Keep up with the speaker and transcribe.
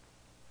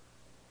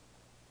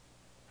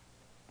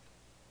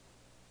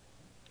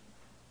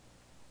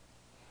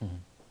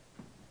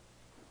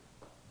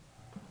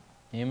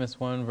Amos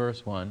 1,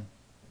 verse 1.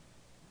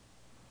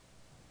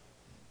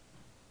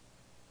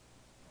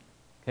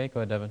 Okay,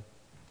 go ahead, Devin.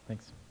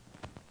 Thanks.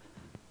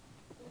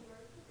 The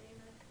words of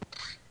Amos,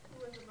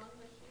 who was among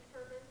the sheep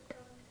herders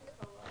from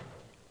Tekoa,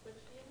 which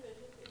he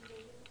envisioned in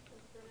visions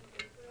concerning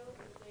Israel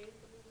in the days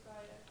of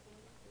Uzziah, king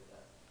of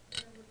Judah,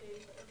 and in the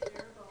days of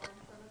Jeroboam,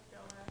 son of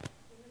Joash,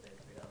 king of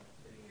Israel,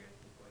 2 years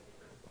before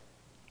Jerusalem.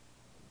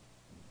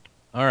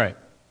 All right.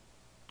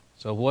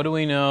 So what do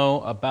we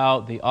know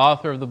about the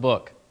author of the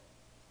book?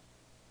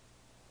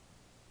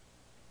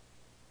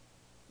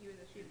 He was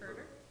a sheep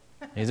herder.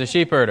 He's a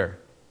sheep herder.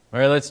 All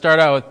right, let's start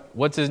out with,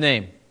 what's his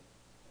name?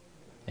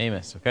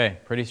 Amos. Okay,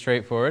 pretty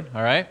straightforward.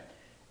 All right.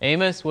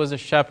 Amos was a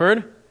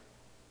shepherd.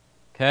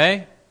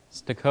 Okay.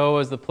 Tekoa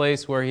was the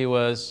place where he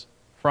was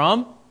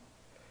from.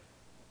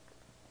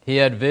 He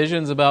had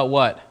visions about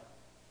what?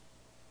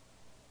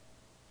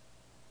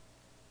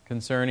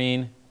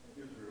 Concerning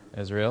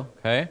Israel.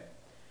 Okay.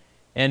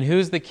 And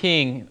who's the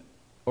king,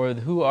 or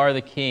who are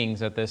the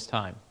kings at this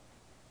time?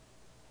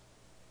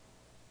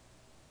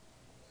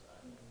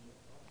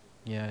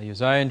 Yeah,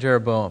 Uzziah and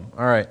Jeroboam.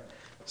 All right.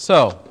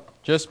 So,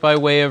 just by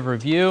way of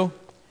review,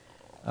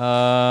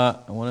 I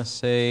want to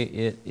say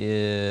it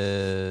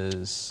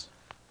is,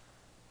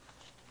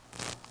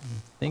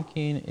 I'm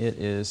thinking it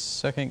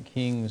is 2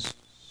 Kings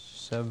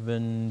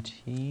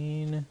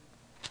 17.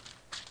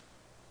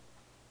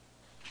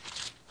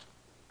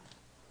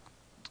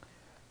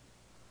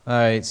 All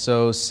right,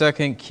 so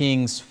 2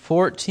 Kings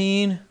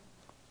 14,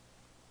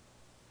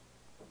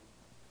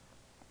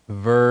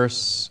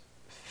 verse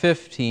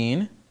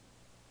 15.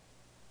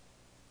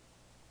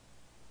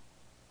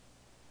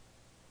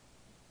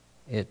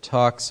 It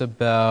talks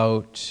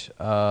about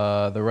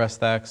the rest of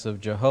the acts of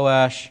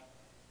Jehoash.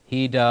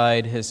 He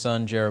died, his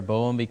son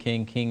Jeroboam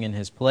became king in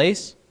his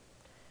place.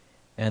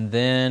 And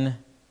then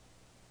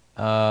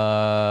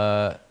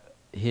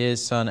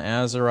his son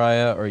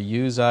Azariah or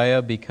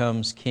Uzziah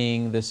becomes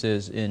king. This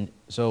is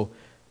so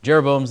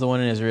Jeroboam's the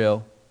one in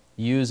Israel.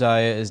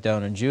 Uzziah is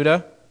down in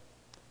Judah.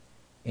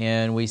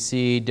 And we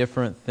see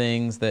different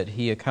things that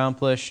he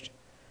accomplished.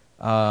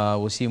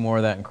 We'll see more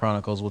of that in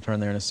Chronicles. We'll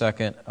turn there in a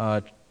second.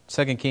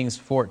 2 Kings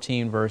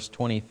 14, verse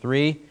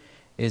 23,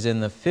 is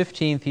in the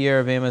 15th year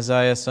of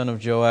Amaziah, son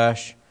of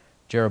Joash.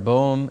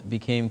 Jeroboam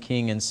became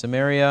king in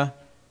Samaria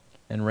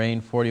and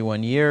reigned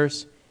 41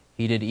 years.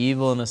 He did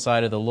evil in the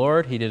sight of the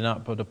Lord. He did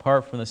not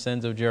depart from the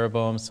sins of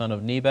Jeroboam, son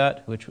of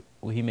Nebat, which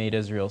he made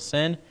Israel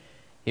sin.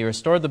 He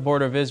restored the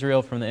border of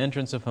Israel from the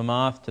entrance of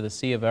Hamath to the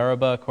sea of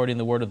Arabah, according to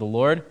the word of the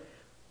Lord,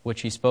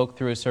 which he spoke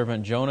through his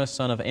servant Jonah,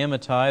 son of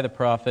Amittai, the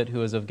prophet, who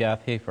was of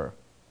Gath-hepher.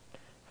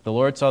 The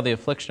Lord saw the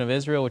affliction of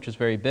Israel, which was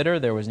very bitter.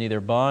 There was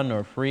neither bond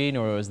nor free,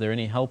 nor was there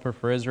any helper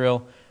for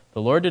Israel.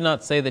 The Lord did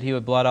not say that he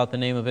would blot out the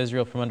name of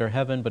Israel from under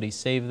heaven, but he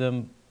saved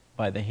them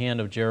by the hand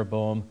of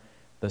Jeroboam,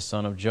 the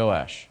son of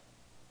Joash.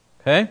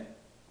 Okay?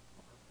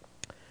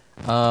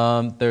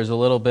 There's a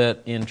little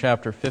bit in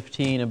chapter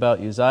 15 about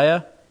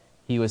Uzziah.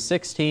 He was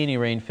 16. He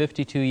reigned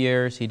 52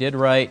 years. He did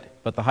right,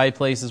 but the high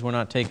places were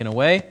not taken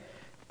away.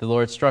 The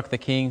Lord struck the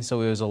king, so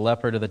he was a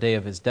leper to the day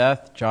of his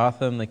death.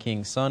 Jotham, the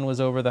king's son,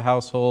 was over the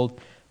household.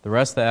 The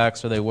rest of the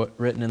acts are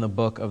written in the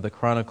book of the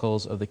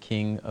Chronicles of the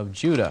king of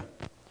Judah.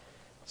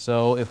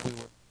 So if we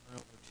were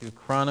to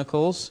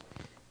Chronicles,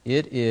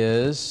 it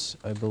is,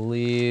 I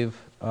believe,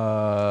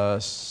 2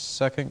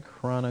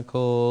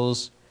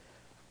 Chronicles,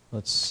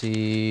 let's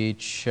see,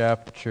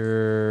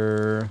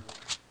 chapter,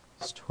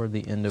 it's toward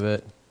the end of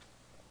it.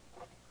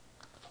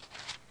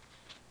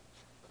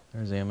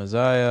 There's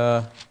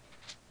Amaziah.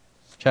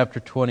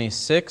 Chapter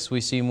 26, we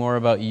see more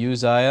about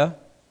Uzziah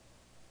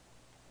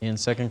in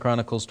 2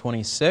 Chronicles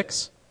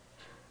 26.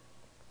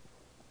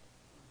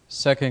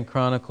 2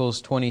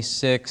 Chronicles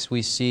 26,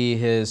 we see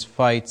his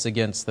fights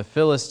against the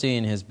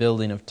Philistine, his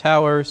building of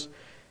towers.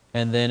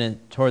 And then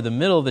toward the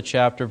middle of the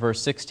chapter,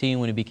 verse 16,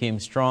 when he became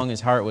strong,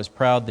 his heart was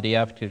proud that he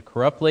acted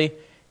corruptly.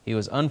 He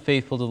was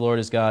unfaithful to the Lord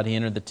his God. He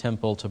entered the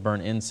temple to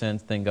burn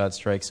incense. Then God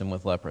strikes him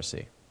with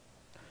leprosy.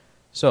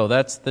 So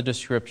that's the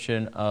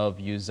description of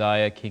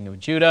Uzziah, king of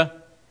Judah.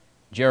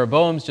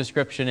 Jeroboam's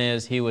description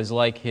is he was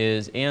like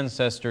his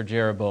ancestor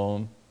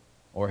Jeroboam,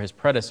 or his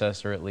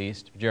predecessor at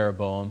least,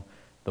 Jeroboam,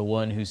 the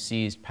one who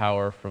seized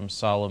power from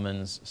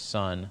Solomon's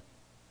son,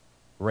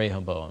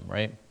 Rehoboam,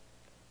 right?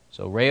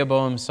 So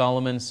Rehoboam,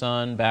 Solomon's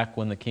son, back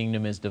when the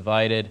kingdom is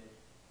divided,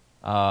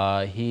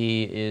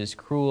 he is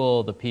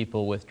cruel, the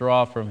people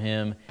withdraw from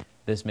him.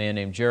 This man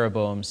named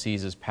Jeroboam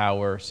seizes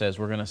power, says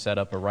we're going to set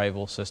up a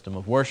rival system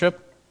of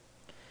worship,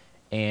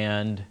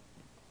 and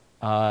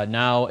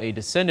now a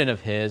descendant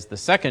of his, the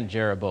second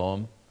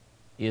Jeroboam,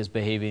 is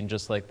behaving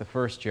just like the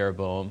first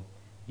Jeroboam.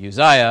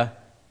 Uzziah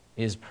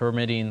is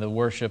permitting the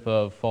worship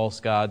of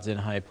false gods in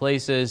high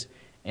places,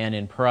 and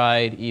in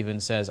pride even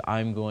says,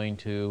 I'm going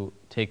to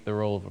take the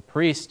role of a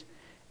priest,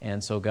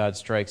 and so God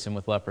strikes him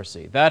with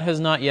leprosy. That has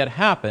not yet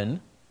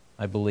happened,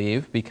 I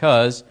believe,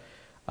 because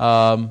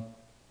of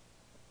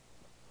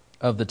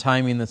the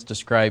timing that's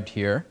described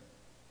here.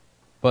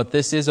 But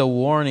this is a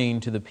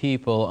warning to the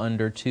people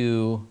under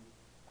two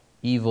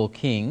evil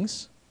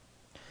kings,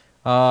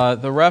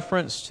 The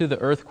reference to the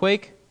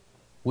earthquake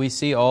we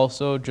see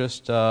also,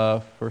 just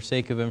for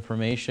sake of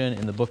information,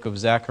 in the book of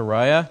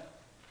Zechariah,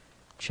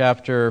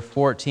 chapter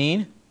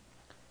 14.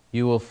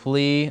 You will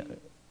flee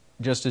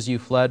just as you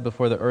fled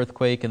before the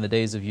earthquake in the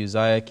days of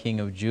Uzziah, king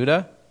of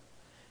Judah.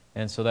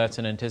 And so that's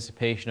an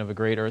anticipation of a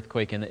great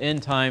earthquake in the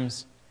end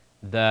times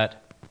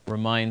that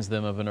reminds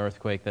them of an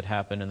earthquake that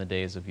happened in the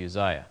days of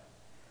Uzziah.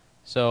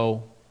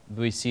 So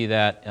we see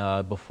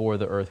that before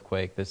the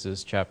earthquake. This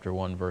is chapter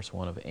 1, verse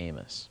 1 of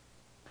Amos.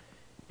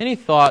 Any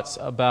thoughts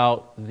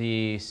about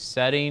the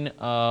setting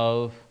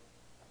of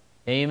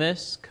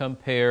Amos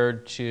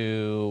compared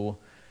to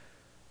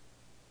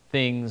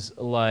things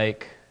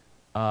like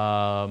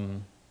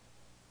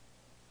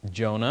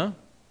Jonah,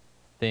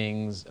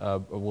 things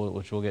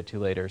which we'll get to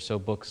later? So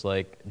books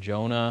like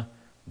Jonah,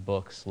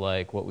 books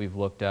like what we've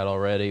looked at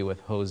already with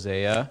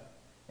Hosea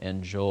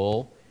and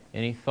Joel.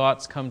 Any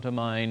thoughts come to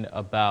mind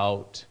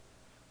about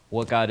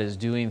what God is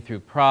doing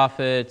through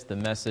prophets, the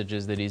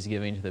messages that He's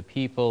giving to the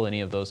people, any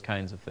of those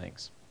kinds of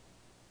things?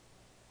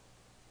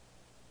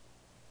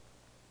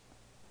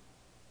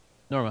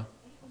 Norma?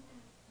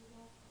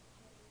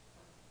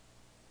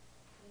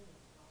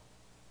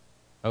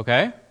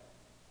 Okay.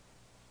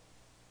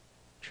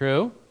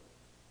 True.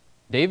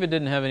 David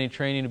didn't have any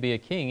training to be a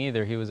king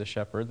either. He was a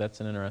shepherd. That's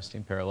an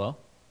interesting parallel.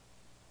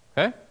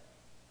 Okay.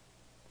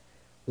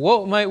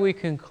 What might we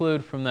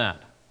conclude from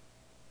that?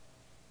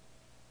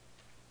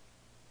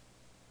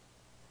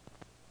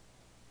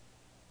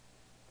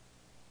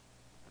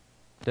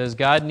 Does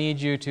God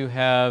need you to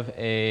have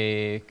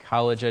a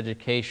college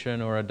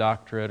education or a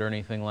doctorate or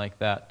anything like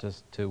that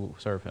to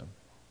serve Him?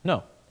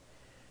 No.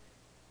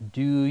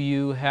 Do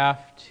you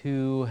have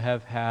to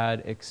have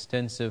had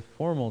extensive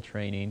formal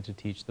training to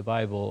teach the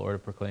Bible or to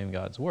proclaim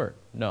God's Word?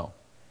 No.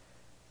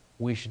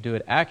 We should do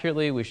it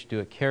accurately, we should do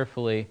it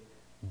carefully,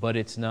 but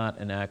it's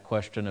not a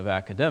question of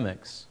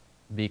academics,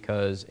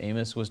 because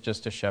Amos was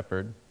just a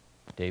shepherd,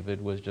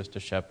 David was just a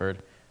shepherd,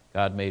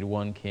 God made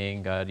one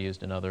king, God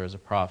used another as a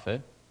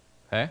prophet.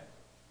 Okay?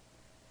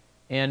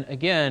 And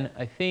again,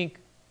 I think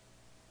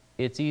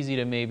it's easy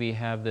to maybe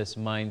have this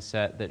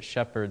mindset that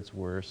shepherds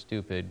were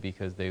stupid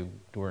because they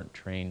weren't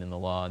trained in the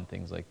law and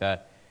things like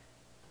that.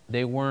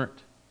 They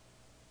weren't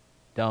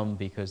dumb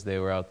because they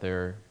were out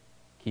there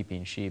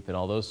keeping sheep and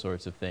all those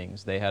sorts of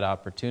things. They had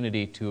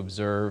opportunity to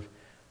observe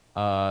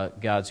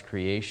God's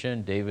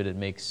creation. David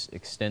makes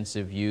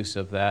extensive use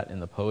of that in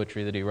the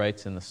poetry that he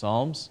writes in the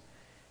Psalms.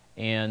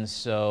 And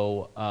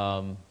so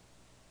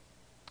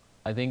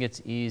I think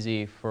it's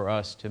easy for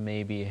us to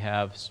maybe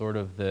have sort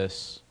of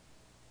this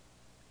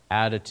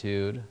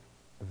attitude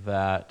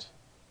that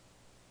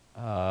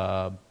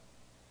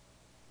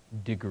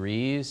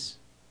degrees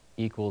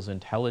equals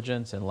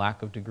intelligence and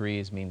lack of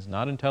degrees means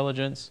not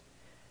intelligence,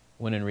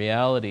 when in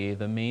reality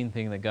the main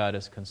thing that God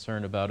is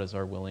concerned about is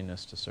our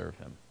willingness to serve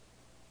Him.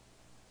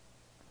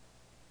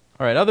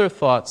 All right, other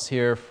thoughts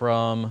here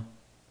from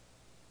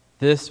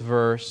this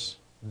verse,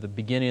 the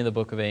beginning of the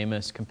book of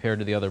Amos, compared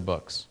to the other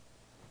books.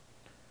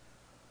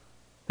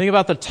 Think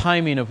about the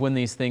timing of when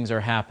these things are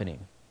happening.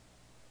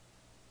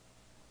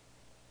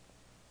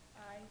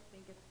 I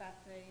think it's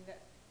fascinating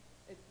that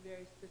it's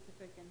very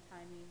specific in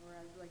timing,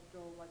 whereas like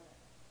Joel wasn't.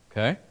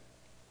 Okay.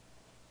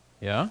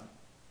 Yeah.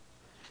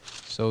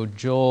 So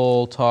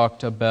Joel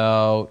talked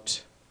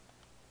about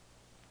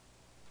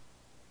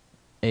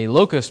a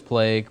locust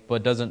plague,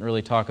 but doesn't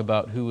really talk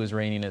about who was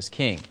reigning as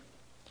king.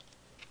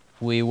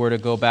 If we were to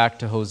go back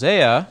to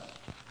Hosea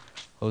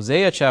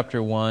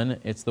chapter 1,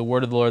 it's the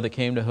word of the Lord that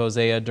came to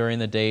Hosea during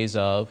the days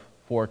of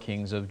 4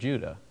 kings of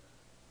Judah,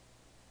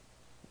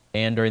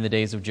 and during the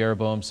days of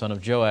Jeroboam, son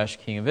of Joash,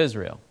 king of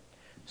Israel.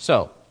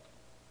 So,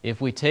 if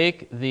we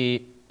take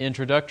the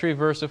introductory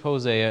verse of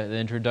Hosea, the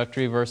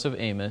introductory verse of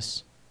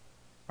Amos,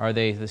 are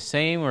they the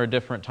same or a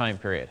different time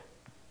period?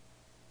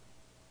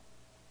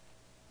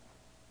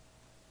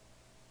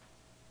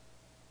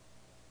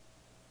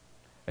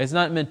 It's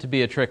not meant to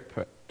be a trick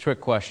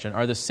question.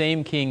 Are the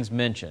same kings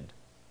mentioned?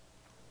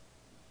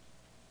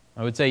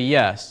 I would say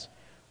yes.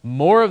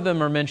 More of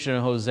them are mentioned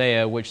in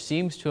Hosea, which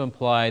seems to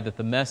imply that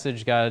the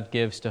message God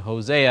gives to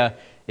Hosea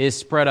is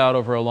spread out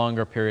over a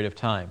longer period of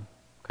time.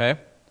 Okay?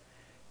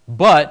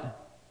 But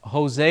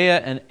Hosea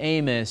and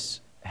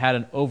Amos had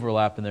an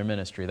overlap in their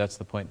ministry. That's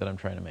the point that I'm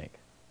trying to make.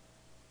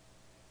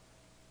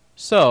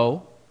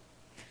 So,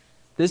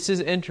 this is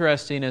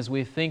interesting as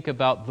we think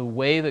about the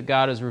way that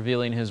God is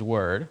revealing His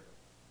Word.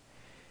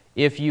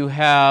 If you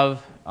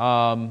have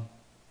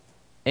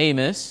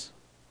Amos,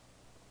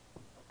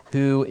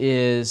 who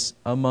is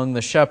among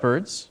the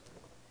shepherds,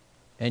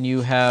 and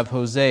you have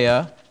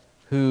Hosea,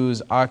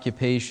 whose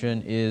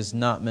occupation is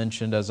not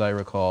mentioned as I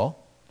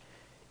recall,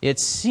 it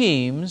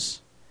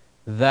seems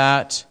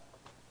that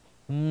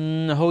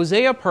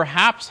Hosea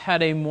perhaps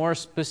had a more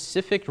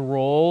specific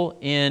role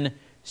in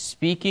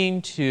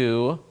speaking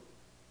to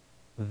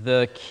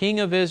the king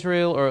of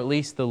Israel, or at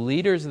least the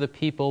leaders of the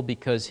people,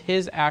 because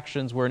his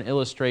actions were an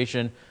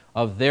illustration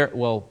of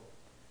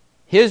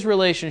His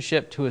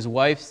relationship to his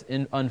wife's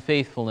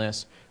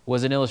unfaithfulness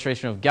was an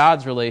illustration of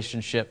God's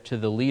relationship to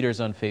the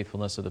leader's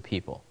unfaithfulness of the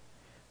people.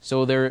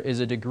 So there is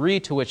a degree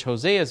to which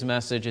Hosea's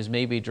message is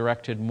maybe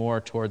directed more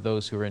toward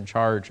those who are in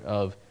charge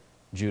of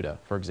Judah,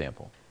 for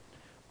example.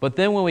 But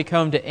then when we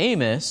come to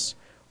Amos,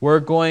 we're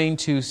going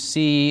to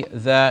see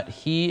that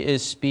he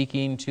is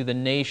speaking to the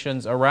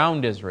nations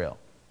around Israel.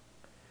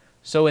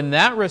 So in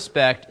that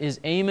respect, is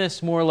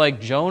Amos more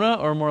like Jonah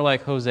or more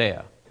like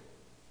Hosea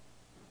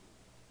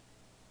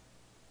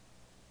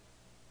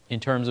in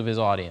terms of his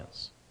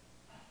audience?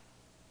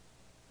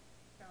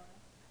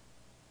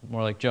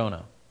 More like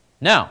Jonah.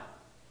 Now,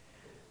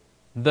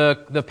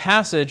 the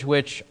passage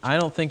which I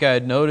don't think I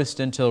had noticed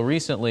until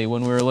recently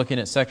when we were looking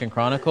at 2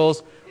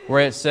 Chronicles,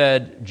 where it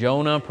said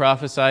Jonah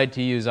prophesied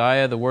to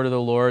Uzziah, the word of the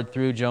Lord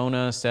through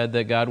Jonah said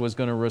that God was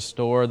going to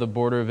restore the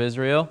border of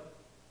Israel.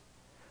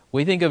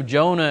 We think of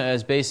Jonah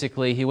as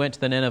basically he went to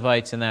the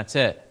Ninevites and that's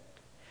it.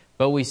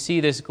 But we see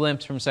this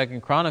glimpse from 2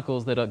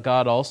 Chronicles that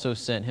God also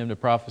sent him to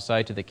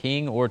prophesy to the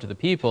king or to the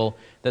people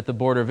that the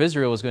border of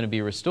Israel was going to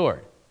be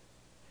restored.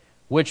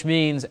 Which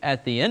means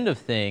at the end of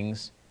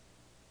things,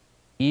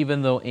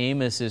 even though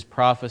Amos is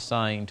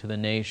prophesying to the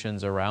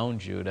nations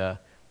around Judah,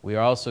 we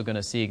are also going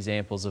to see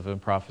examples of him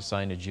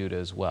prophesying to Judah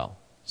as well.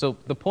 So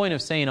the point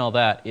of saying all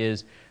that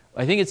is,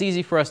 I think it's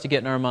easy for us to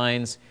get in our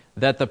minds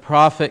that the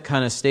prophet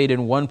kind of stayed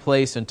in one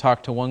place and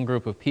talked to one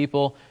group of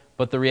people,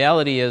 but the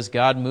reality is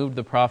God moved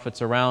the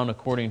prophets around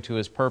according to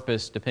his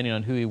purpose, depending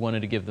on who he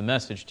wanted to give the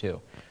message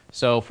to.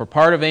 So for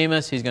part of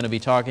Amos, he's going to be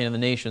talking to the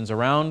nations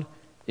around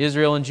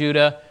Israel and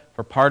Judah.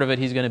 For part of it,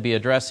 he's going to be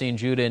addressing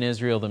Judah and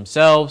Israel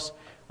themselves.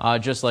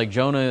 Just like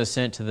Jonah is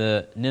sent to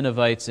the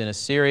Ninevites in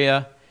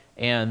Assyria,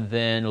 and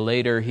then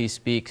later he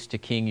speaks to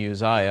King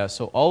Uzziah.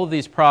 So all of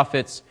these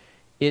prophets,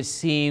 it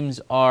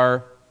seems,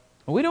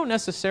 we don't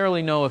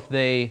necessarily know if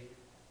they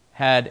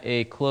had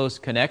a close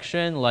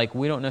connection. Like,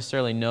 we don't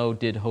necessarily know,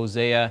 did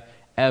Hosea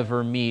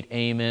ever meet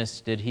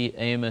Amos? Did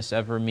Amos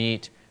ever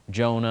meet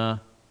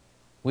Jonah?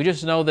 We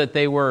just know that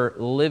they were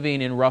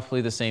living in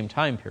roughly the same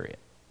time period.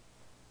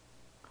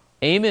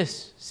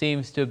 Amos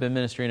seems to have been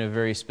ministering in a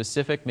very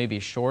specific, maybe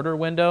shorter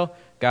window.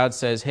 God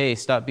says, hey,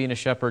 stop being a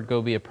shepherd,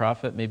 go be a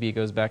prophet. Maybe he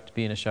goes back to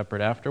being a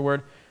shepherd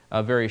afterward.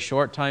 A very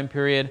short time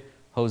period.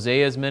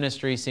 Hosea's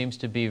ministry seems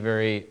to be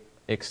very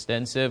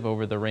extensive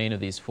over the reign of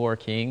these 4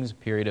 kings, a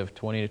period of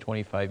 20 to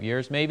 25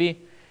 years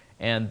maybe.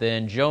 And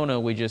then Jonah,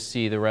 we just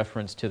see the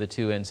reference to the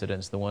 2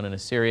 incidents, the one in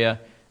Assyria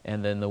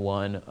and then the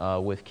one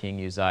with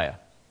King Uzziah.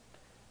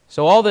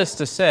 So all this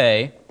to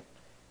say,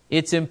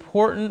 it's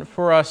important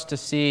for us to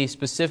see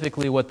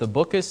specifically what the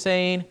book is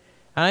saying,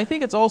 and I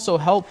think it's also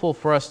helpful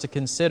for us to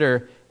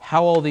consider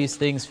how all these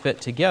things fit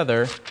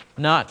together,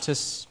 not to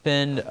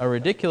spend a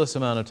ridiculous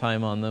amount of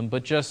time on them,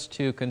 but just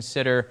to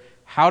consider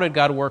how did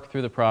God work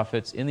through the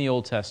prophets in the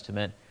Old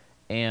Testament,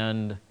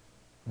 and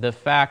the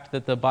fact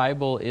that the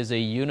Bible is a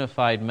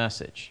unified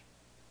message.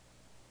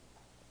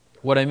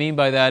 What I mean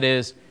by that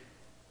is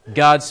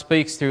God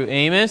speaks through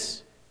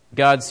Amos,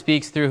 God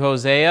speaks through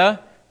Hosea,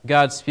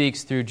 God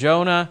speaks through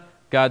Jonah,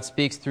 God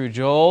speaks through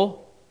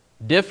Joel,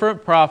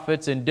 different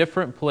prophets in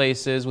different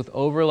places with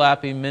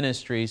overlapping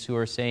ministries who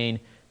are saying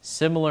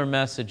similar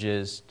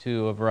messages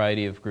to a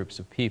variety of groups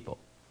of people.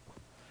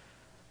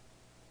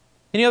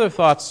 Any other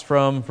thoughts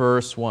from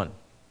verse 1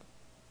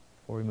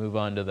 before we move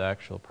on to the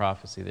actual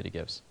prophecy that he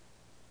gives?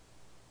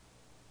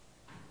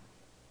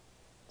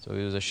 So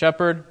he was a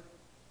shepherd.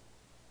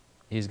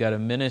 He's got a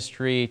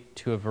ministry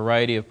to a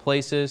variety of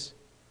places.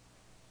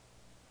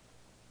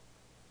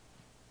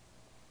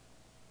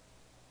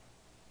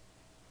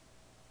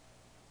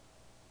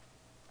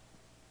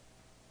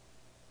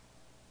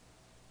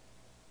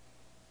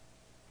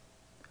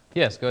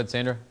 Yes, go ahead,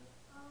 Sandra.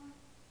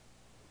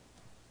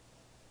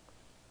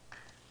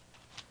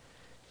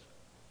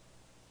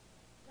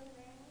 The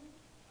main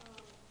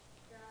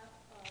job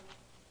of a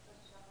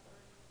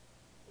shepherd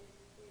is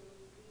to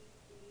lead,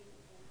 feed,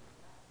 and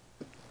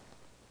protect.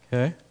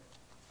 Okay.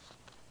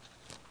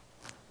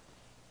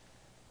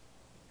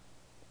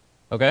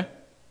 Okay. Is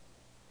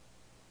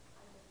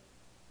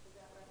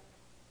that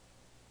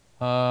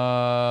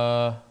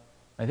right?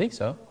 I think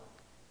so.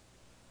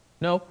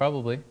 No,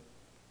 probably.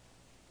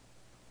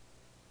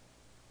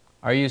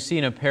 Are you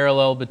seeing a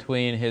parallel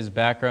between his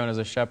background as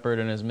a shepherd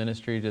and his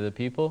ministry to the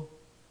people?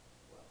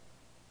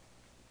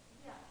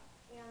 Yeah,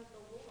 and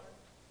the Lord.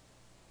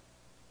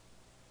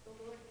 The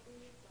Lord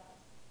feeds us,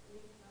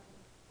 leads us,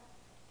 and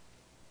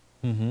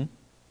protects us. Mm-hmm.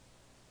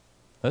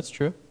 That's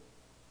true.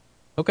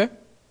 Okay.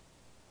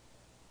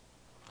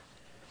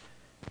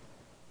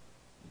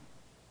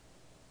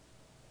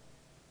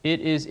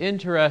 It is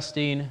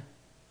interesting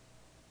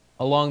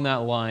along that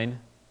line.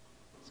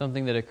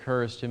 Something that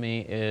occurs to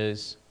me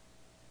is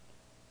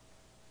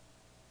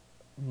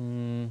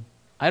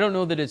I don't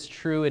know that it's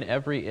true in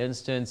every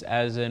instance,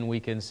 as in we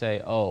can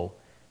say, oh,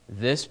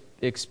 this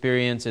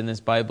experience in this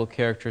Bible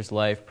character's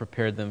life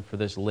prepared them for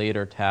this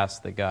later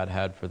task that God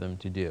had for them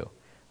to do.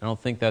 I don't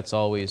think that's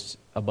always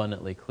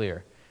abundantly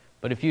clear.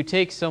 But if you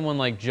take someone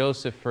like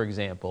Joseph, for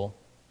example,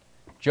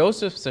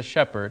 Joseph's a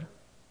shepherd.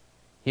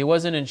 He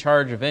wasn't in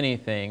charge of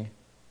anything.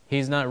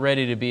 He's not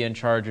ready to be in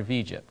charge of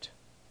Egypt.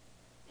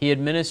 He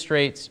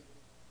administrates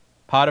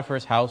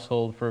Potiphar's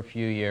household for a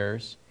few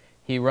years.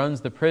 He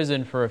runs the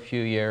prison for a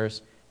few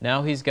years.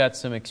 Now he's got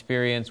some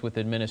experience with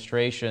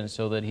administration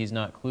so that he's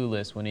not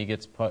clueless when he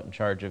gets put in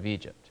charge of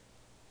Egypt.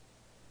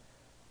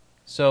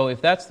 So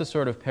if that's the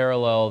sort of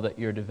parallel that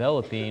you're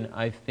developing,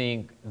 I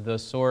think the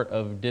sort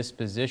of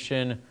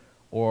disposition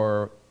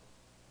or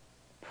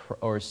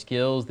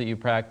skills that you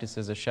practice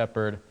as a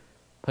shepherd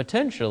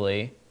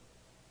potentially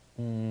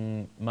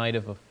might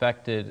have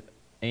affected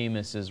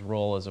Amos's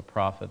role as a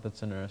prophet.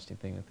 That's an interesting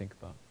thing to think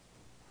about.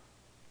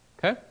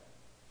 Okay?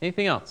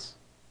 Anything else?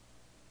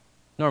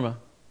 Norma?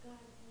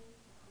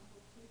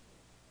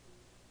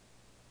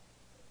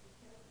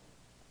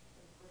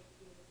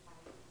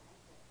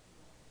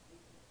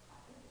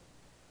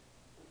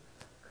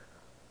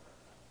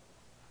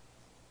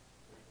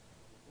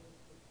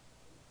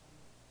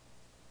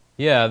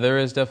 Yeah, there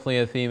is definitely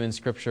a theme in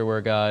Scripture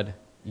where God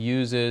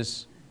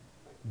uses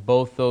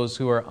both those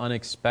who are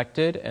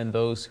unexpected and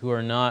those who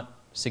are not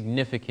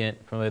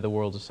significant from the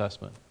world's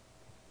assessment.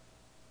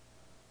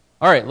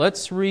 All right,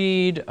 let's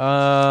read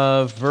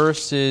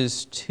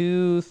verses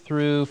 2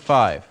 through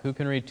 5. Who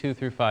can read 2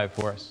 through 5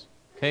 for us?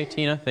 Okay,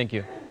 Tina, thank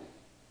you.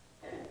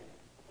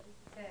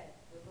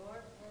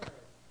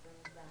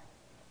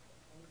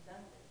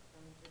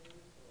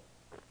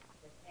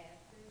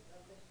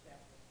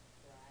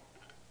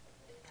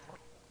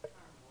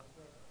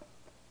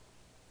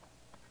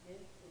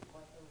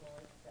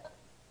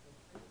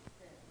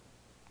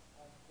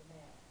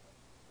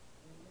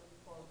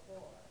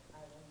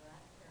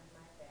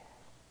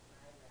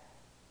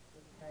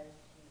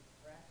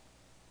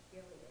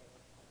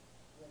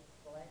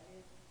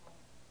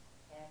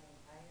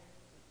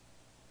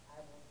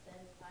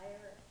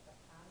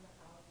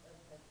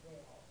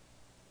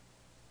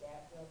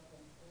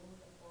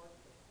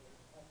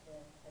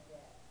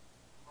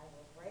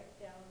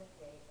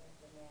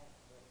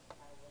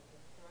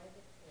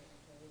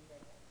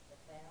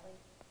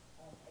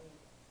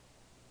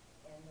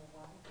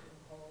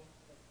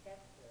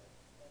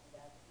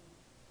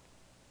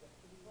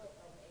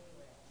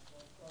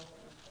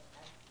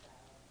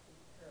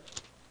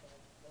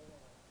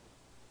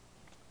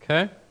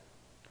 Okay.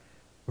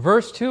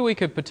 Verse 2 we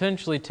could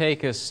potentially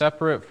take as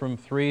separate from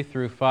 3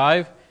 through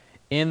 5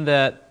 in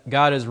that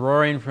God is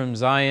roaring from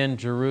Zion,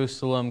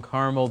 Jerusalem,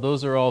 Carmel.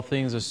 Those are all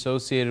things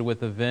associated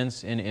with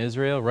events in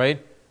Israel,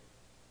 right?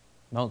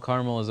 Mount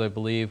Carmel is, I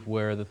believe,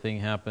 where the thing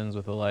happens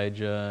with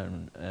Elijah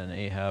and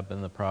Ahab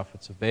and the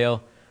prophets of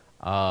Baal.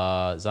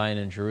 Zion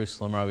and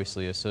Jerusalem are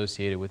obviously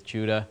associated with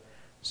Judah.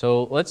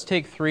 So let's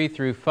take 3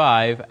 through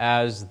 5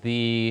 as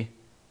the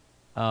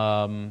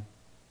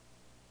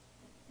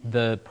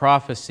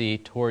prophecy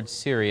towards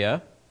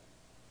Syria.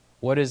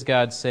 What is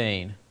God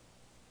saying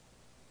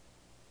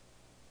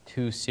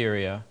to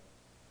Syria?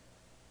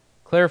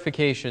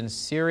 Clarification,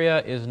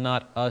 Syria is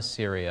not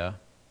Assyria.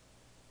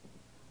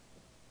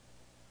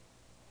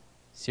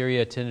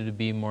 Syria tended to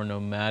be more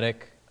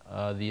nomadic.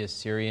 The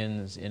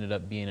Assyrians ended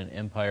up being an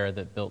empire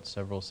that built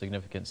several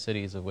significant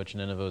cities, of which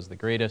Nineveh was the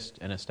greatest,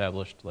 and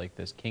established like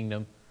this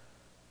kingdom.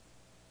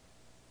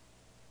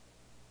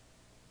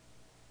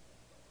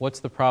 What's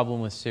the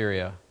problem with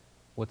Syria?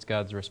 What's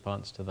God's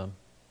response to them?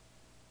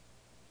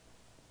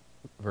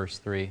 Verse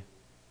 3.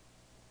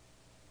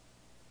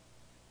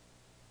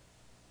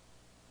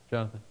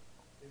 Jonathan?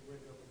 They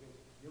went up against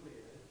Gilead.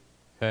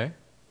 Okay.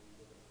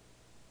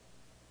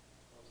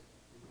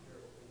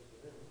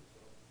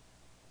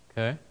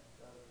 Okay.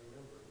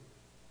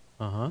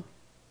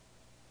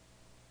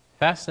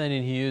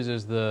 Fascinating, he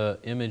uses the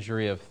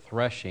imagery of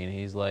threshing.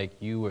 He's like,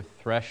 you have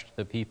threshed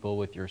the people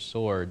with your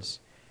swords,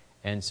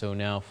 and so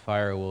now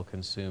fire will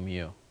consume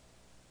you.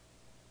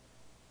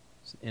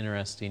 It's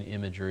interesting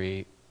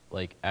imagery,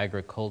 like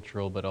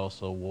agricultural but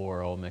also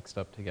war all mixed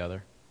up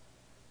together.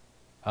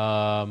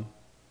 The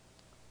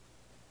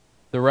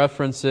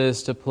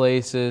references to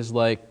places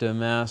like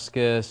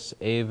Damascus,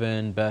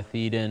 Avon, Beth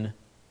Eden,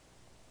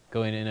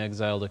 going in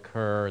exile to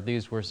Kir,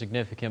 these were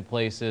significant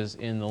places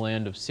in the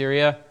land of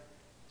Syria.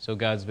 So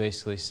God's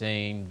basically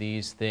saying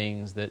these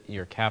things, that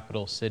your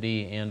capital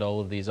city and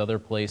all of these other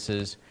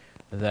places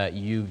that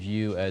you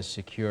view as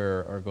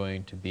secure are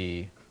going to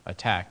be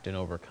attacked and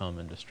overcome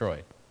and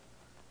destroyed.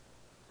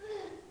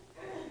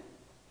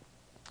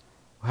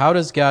 How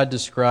does God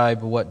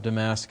describe what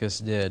Damascus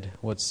did,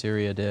 what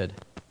Syria did?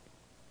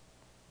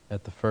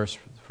 At the first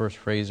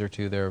phrase or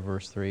two there of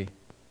verse 3.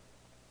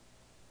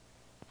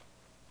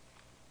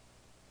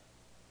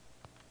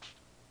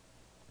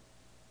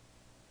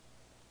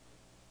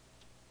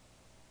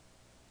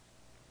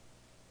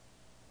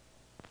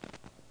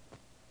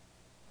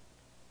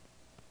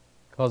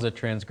 Calls it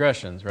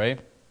transgressions, right?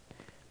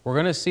 We're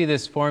going to see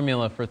this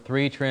formula for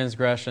 3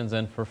 transgressions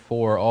and for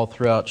 4 all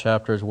throughout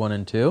chapters 1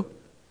 and 2.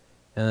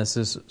 And this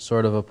is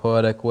sort of a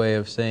poetic way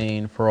of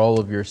saying for all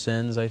of your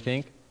sins, I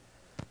think.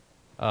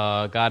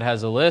 God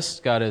has a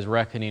list. God is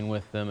reckoning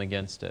with them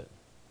against it.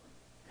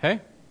 Okay?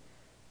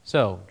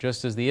 So,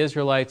 just as the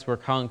Israelites were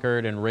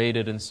conquered and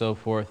raided and so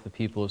forth, the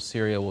people of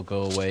Syria will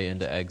go away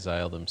into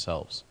exile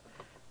themselves.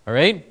 All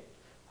right?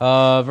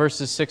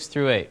 Verses 6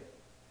 through 8.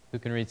 Who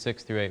can read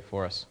 6 through 8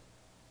 for us?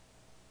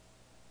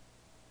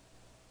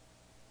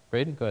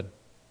 Braden, go ahead.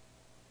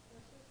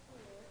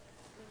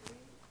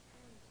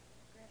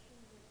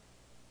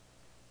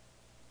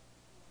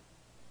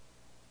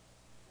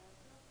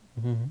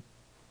 Mm-hmm.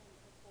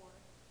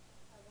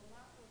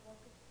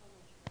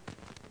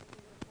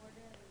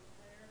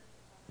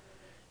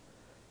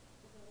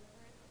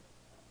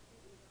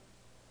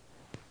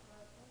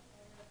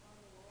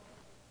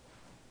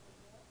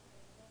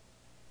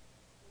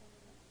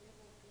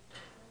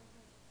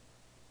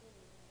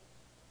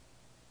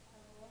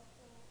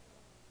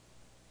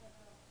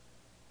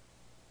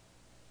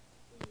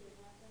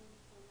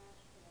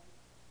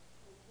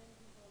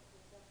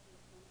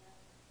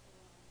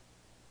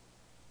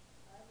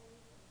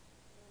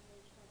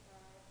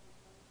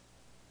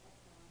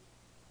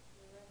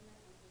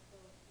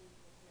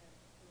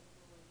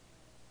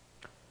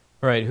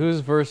 All right, who's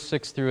verse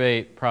 6 through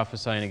 8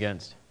 prophesying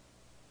against?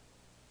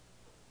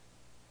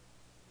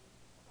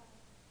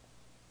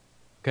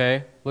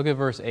 Okay, look at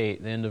verse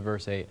 8, the end of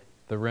verse 8.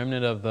 The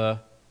remnant of the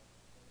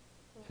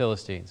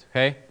Philistines,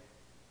 okay?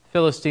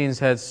 Philistines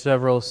had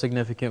several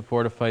significant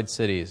fortified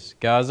cities.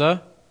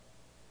 Gaza,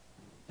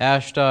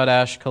 Ashdod,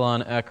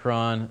 Ashkelon,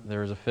 Ekron. There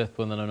was a fifth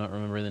one that I'm not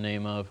remembering the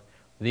name of.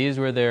 These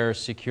were their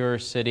secure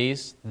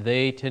cities.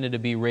 They tended to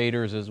be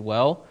raiders as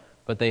well,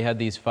 but they had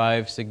these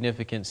 5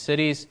 significant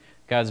cities.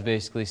 God's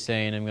basically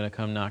saying, I'm going to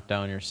come knock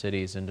down your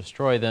cities and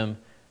destroy them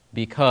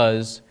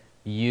because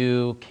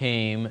you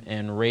came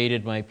and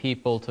raided my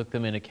people, took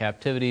them into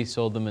captivity,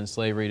 sold them in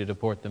slavery to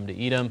deport them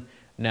to Edom.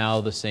 Now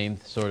the same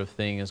sort of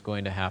thing is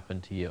going to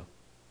happen to you.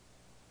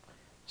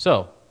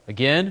 So,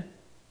 again,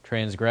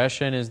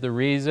 transgression is the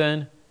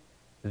reason.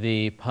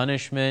 The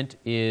punishment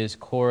is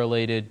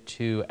correlated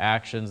to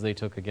actions they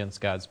took against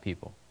God's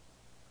people.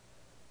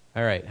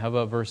 All right, how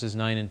about verses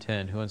 9 and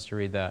 10? Who wants to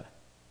read that?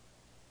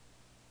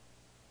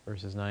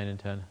 Verses 9 and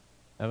 10.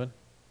 Evan?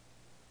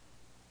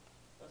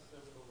 Thus says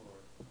the Lord,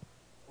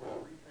 for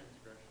 3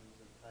 transgressions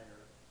in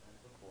Tyre and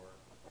before,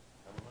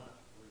 I will not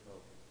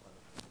revoke his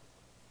punishment,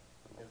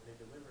 because they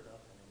delivered up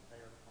an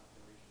entire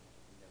population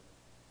to the enemy,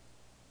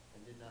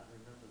 and did not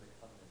remember the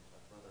covenant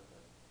of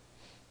brotherhood.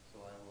 So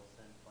I will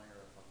send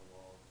fire upon the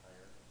wall of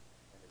Tyre,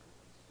 and it will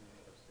consume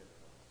their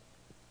citadels.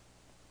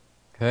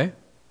 Okay.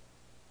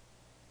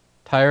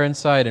 Tyre and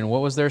Sidon,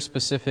 what was their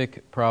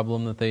specific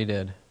problem that they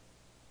did?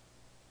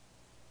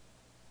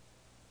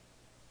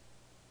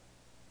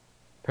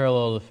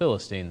 Parallel to the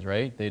Philistines,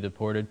 right? They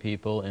deported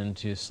people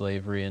into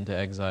slavery, into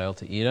exile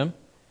to Edom,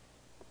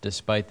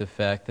 despite the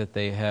fact that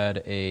they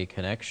had a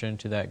connection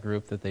to that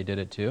group that they did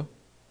it to.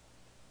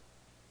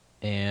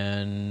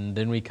 And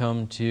then we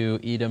come to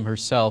Edom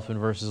herself in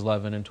verses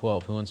 11 and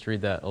 12. Who wants to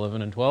read that?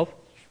 11 and 12?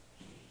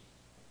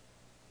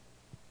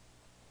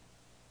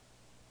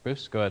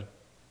 Bruce, go ahead.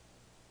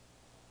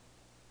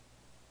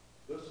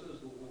 Thus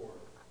says the Lord,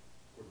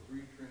 for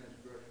 3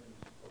 transgressions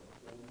of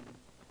Odin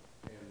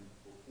and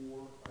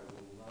before I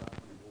will not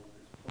revoke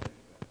his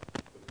punishment,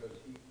 because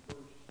he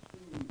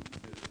pursued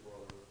his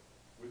brother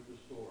with the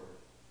sword,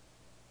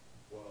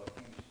 while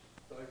he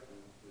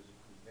stifled his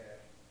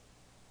compassion.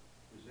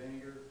 His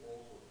anger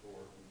also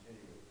tore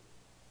continually,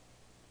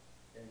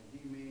 and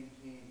he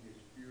maintained his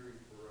fury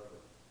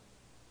forever.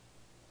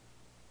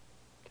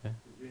 Okay.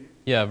 Continue.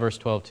 Yeah, verse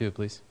 12 too,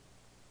 please.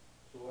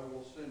 So I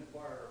will send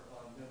fire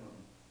upon him,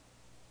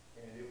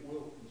 and it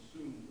will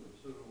consume the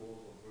citadels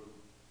of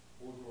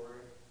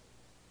Bozrah.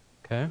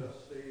 Okay. Thus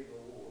say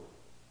the Lord,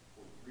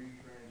 for 3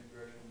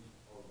 transgressions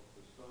of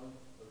the son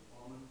of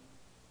Ammon,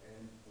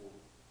 and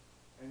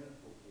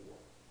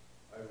before,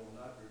 I will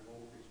not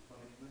revoke his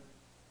punishment,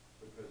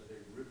 because they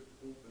ripped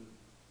open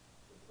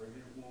the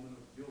pregnant woman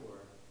of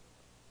Gilead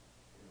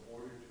in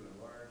order to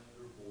enlarge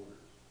their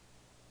borders.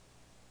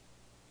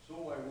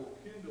 So I will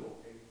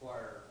kindle a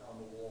fire on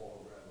the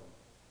wall of Redmond,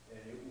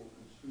 and it will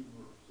consume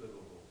her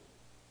citadels.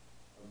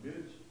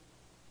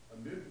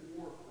 Amid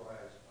war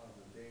cries on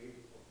the day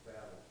of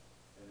battle,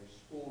 and a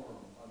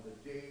storm on the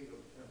day of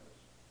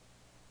tempest,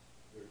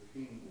 their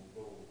king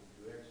will go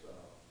into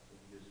exile, and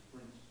his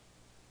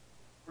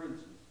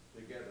princes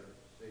together,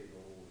 say the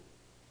Lord.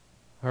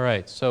 All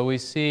right, so we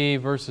see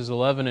verses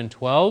 11 and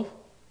 12.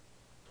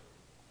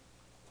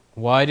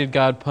 Why did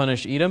God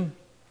punish Edom?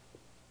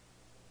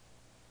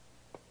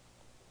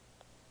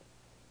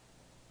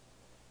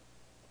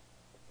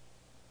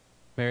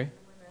 Mary?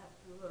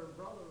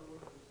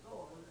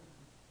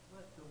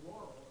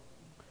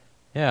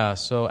 Yeah,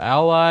 so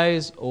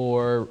allies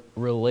or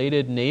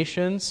related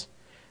nations,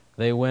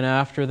 they went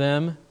after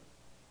them,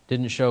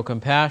 didn't show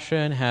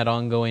compassion, had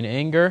ongoing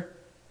anger.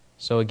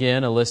 So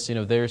again, a listing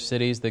of their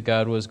cities that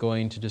God was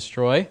going to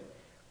destroy.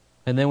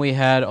 And then we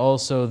had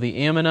also the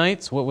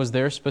Ammonites. What was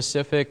their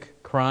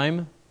specific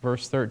crime?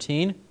 Verse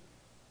 13.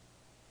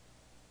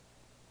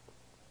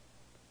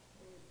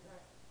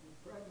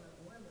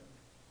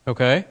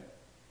 Okay.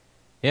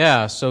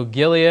 Yeah, so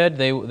Gilead,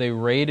 they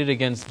raided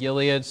against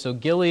Gilead. So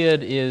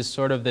Gilead is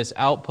sort of this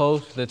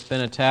outpost that's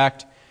been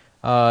attacked,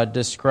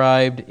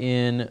 described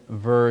in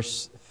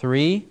verse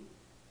 3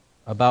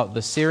 about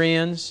the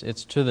Syrians.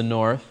 It's to the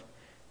north.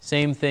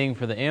 Same thing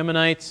for the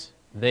Ammonites.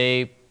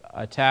 They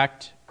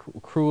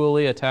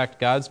cruelly attacked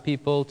God's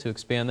people to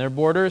expand their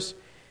borders,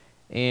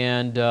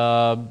 and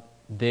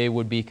they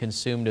would be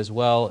consumed as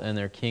well, and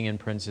their king and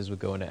princes would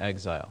go into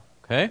exile.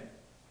 Okay?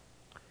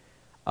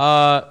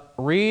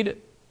 Read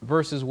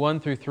verses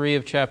 1 through 3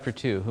 of chapter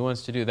 2. Who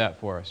wants to do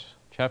that for us?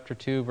 Chapter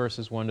 2,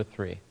 verses 1 to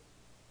 3.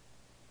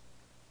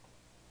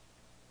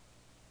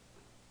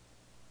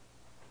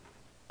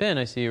 Ben,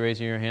 I see you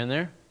raising your hand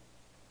there.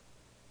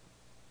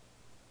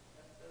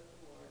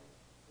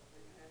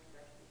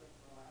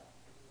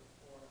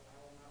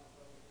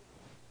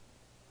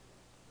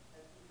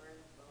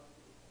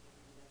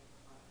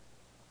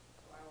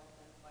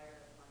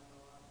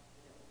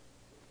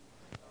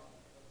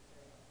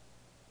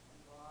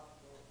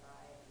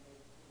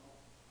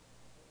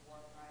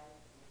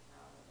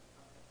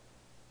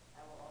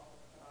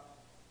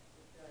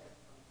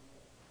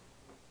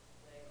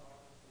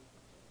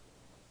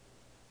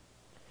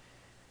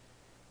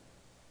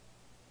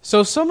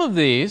 So some of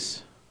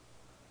these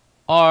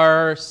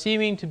are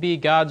seeming to be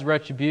God's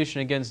retribution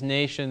against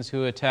nations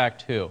who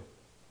attacked who?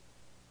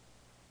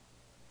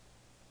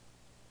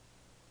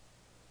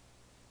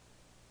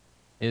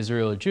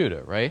 Israel or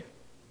Judah, right?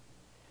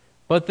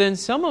 But then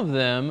some of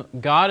them,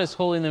 God is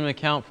holding them to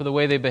account for the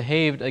way they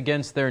behaved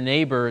against their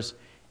neighbors,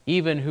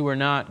 even who were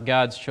not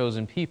God's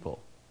chosen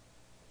people.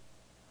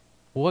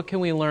 What can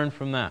we learn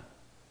from that?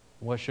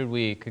 What should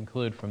we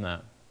conclude from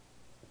that?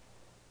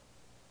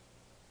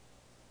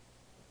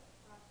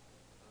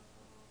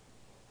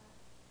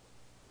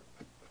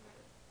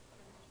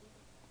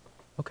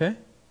 Okay.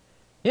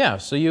 Yeah,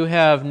 so you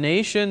have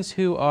nations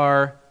who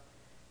are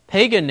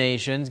pagan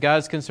nations.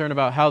 God's concerned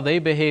about how they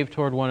behave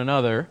toward one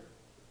another.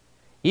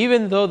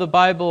 Even though the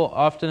Bible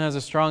often has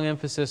a strong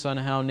emphasis on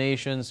how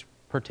nations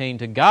pertain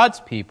to God's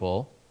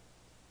people,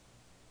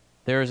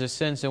 there is a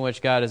sense in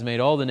which God has made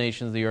all the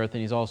nations of the earth,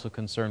 and He's also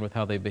concerned with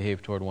how they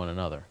behave toward one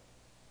another.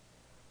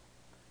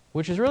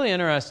 Which is really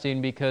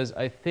interesting because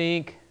I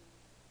think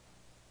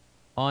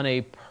on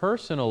a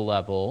personal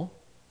level,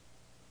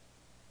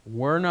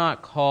 we're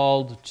not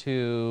called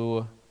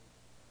to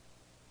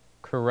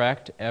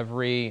correct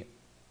every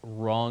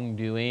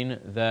wrongdoing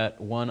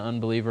that one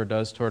unbeliever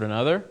does toward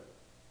another,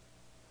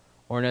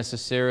 or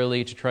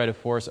necessarily to try to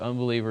force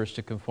unbelievers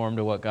to conform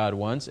to what God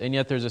wants. And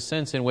yet there's a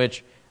sense in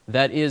which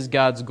that is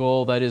God's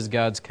goal, that is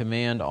God's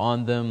command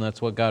on them,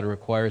 that's what God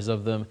requires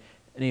of them,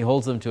 and He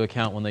holds them to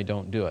account when they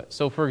don't do it.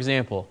 So for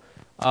example,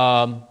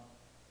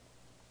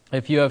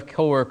 if you have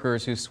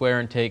coworkers who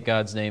swear and take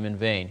God's name in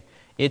vain,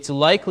 it's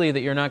likely that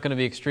you're not going to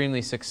be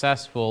extremely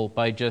successful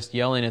by just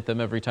yelling at them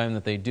every time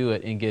that they do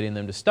it and getting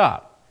them to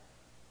stop.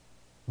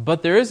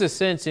 But there is a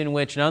sense in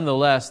which,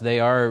 nonetheless, they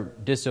are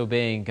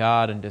disobeying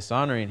God and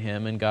dishonoring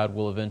Him, and God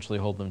will eventually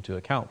hold them to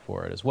account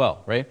for it as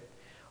well, right?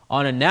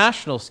 On a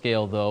national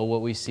scale, though,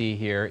 what we see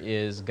here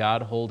is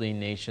God holding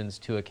nations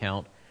to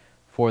account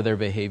for their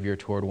behavior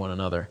toward one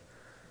another.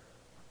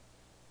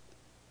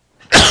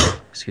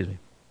 Excuse me.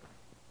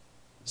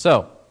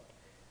 So,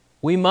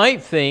 we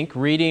might think,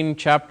 reading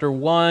chapter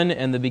 1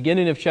 and the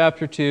beginning of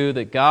chapter 2,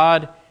 that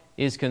God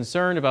is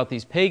concerned about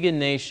these pagan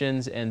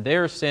nations and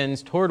their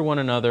sins toward one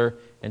another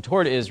and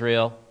toward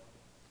Israel.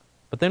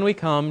 But then we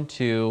come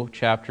to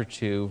chapter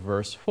 2,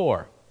 verse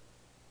 4.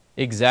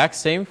 Exact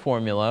same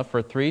formula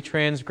for 3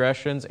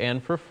 transgressions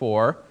and for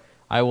 4.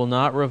 I will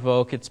not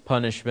revoke its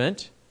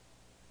punishment.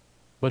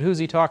 But who's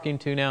he talking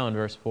to now in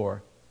verse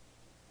 4?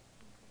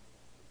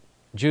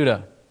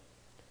 Judah.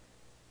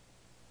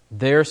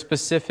 Their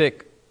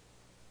specific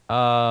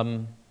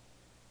grounds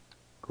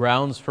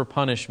for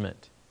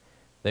punishment.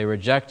 They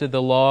rejected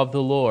the law of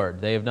the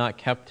Lord. They have not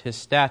kept His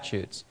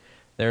statutes.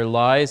 Their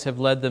lies have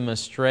led them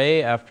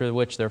astray, after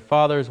which their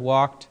fathers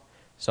walked.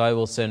 So I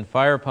will send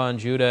fire upon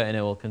Judah, and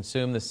it will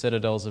consume the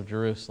citadels of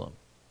Jerusalem.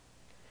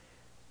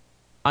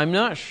 I'm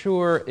not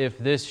sure if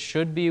this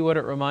should be what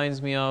it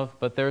reminds me of,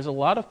 but there's a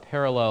lot of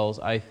parallels,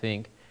 I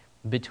think,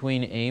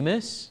 between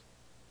Amos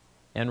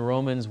and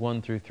Romans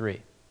 1 through 3.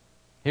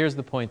 Here's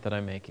the point that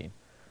I'm making.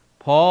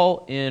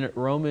 Paul in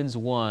Romans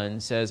 1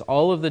 says,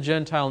 all of the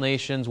Gentile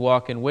nations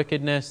walk in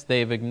wickedness.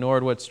 They've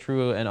ignored what's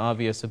true and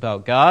obvious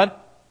about God.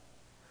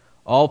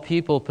 All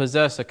people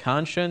possess a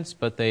conscience,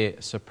 but they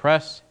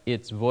suppress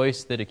its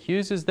voice that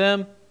accuses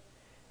them.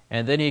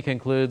 And then he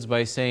concludes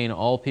by saying,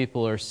 all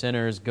people are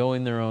sinners,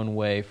 going their own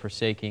way,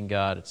 forsaking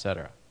God,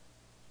 etc.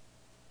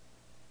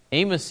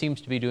 Amos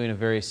seems to be doing a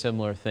very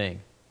similar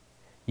thing.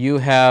 You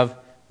have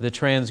the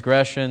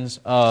transgressions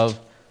of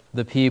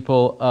the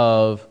people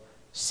of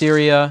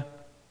Syria,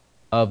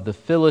 of the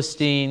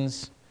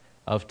Philistines,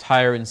 of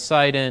Tyre and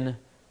Sidon,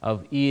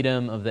 of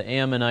Edom, of the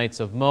Ammonites,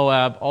 of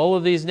Moab. All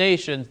of these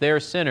nations, they're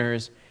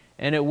sinners,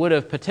 and it would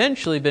have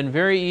potentially been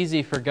very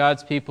easy for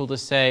God's people to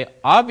say,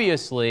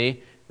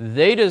 obviously,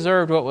 they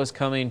deserved what was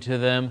coming to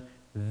them.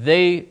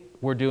 They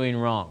were doing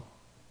wrong.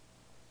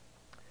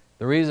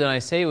 The reason I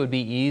say it would be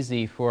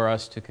easy for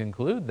us to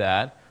conclude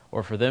that,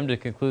 or for them to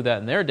conclude that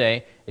in their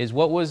day, is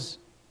what was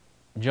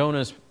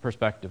Jonah's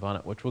perspective on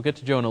it, which we'll get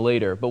to Jonah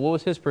later, but what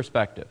was his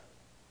perspective?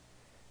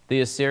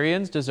 The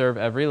Assyrians deserve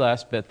every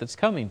last bit that's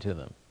coming to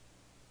them.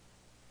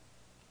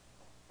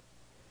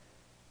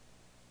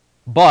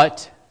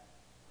 But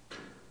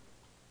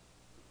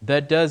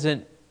that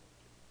doesn't,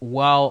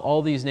 while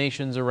all these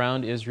nations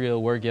around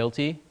Israel were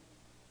guilty,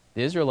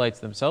 the Israelites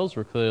themselves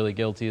were clearly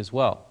guilty as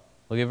well.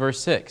 Look at verse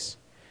 6.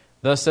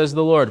 Thus says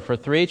the Lord, for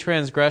 3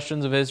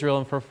 transgressions of Israel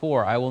and for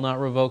 4, I will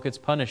not revoke its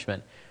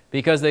punishment,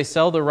 because they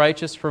sell the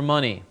righteous for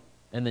money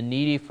and the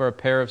needy for a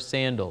pair of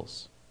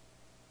sandals.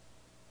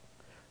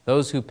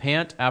 Those who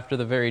pant after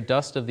the very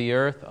dust of the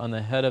earth on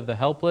the head of the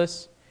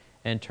helpless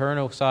and turn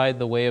aside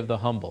the way of the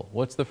humble.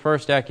 What's the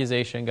first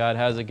accusation God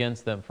has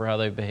against them for how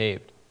they've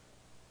behaved?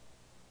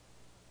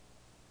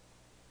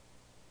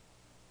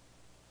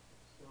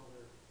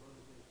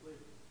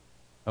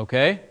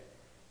 Okay?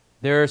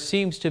 There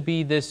seems to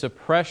be this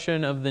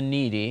oppression of the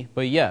needy,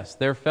 but yes,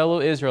 they're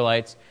fellow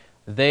Israelites.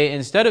 They,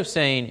 instead of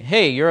saying,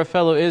 hey, you're a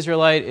fellow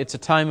Israelite, it's a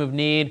time of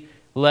need,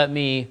 let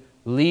me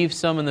leave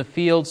some in the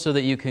field so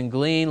that you can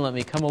glean, let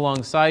me come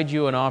alongside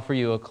you and offer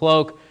you a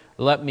cloak,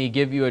 let me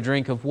give you a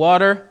drink of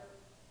water,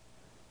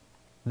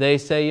 they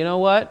say, you know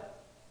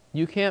what,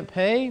 you can't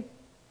pay,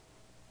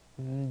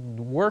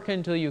 work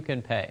until you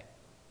can pay,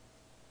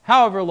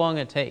 however long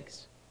it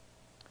takes.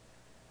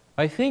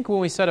 I think when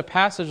we set a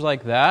passage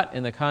like that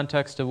in the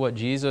context of what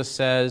Jesus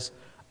says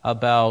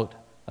about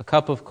a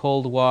cup of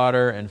cold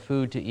water and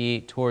food to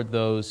eat toward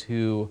those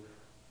who,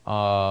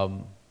 our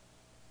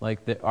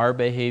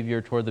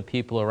behavior toward the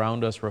people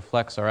around us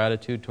reflects our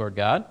attitude toward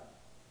God,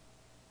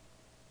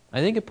 I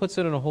think it puts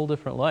it in a whole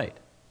different light.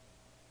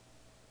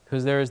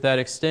 Because there is that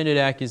extended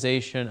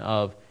accusation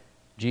of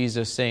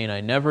Jesus saying,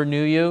 I never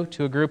knew you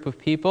to a group of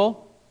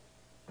people,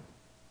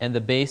 and the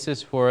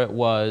basis for it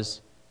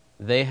was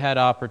they had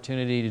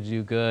opportunity to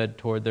do good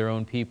toward their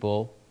own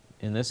people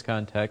in this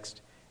context,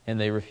 and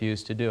they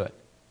refused to do it.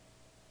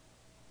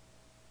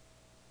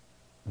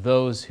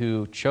 Those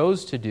who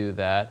chose to do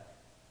that,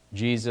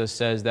 Jesus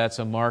says that's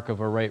a mark of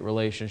a right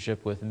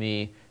relationship with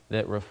me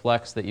that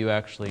reflects that you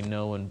actually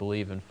know and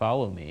believe and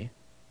follow me.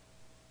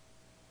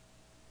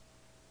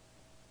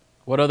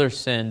 What other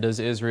sin does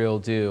Israel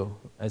do?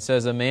 It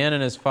says, a man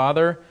and his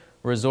father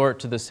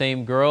resort to the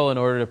same girl in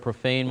order to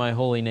profane my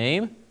holy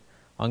name.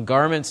 On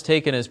garments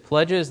taken as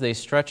pledges, they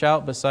stretch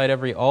out beside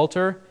every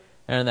altar,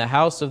 and in the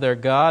house of their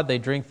God they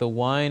drink the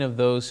wine of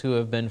those who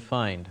have been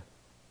fined.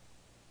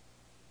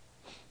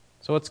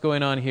 So what's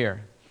going on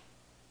here?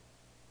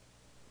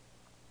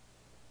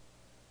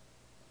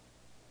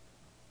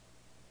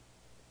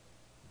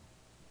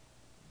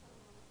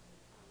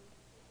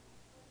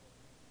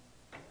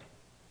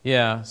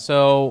 Yeah,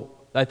 so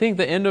I think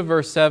the end of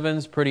verse 7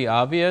 is pretty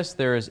obvious.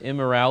 There is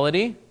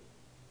immorality.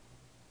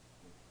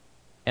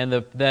 And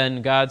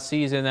then God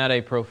sees in that a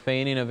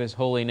profaning of His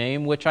holy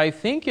name, which I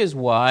think is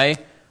why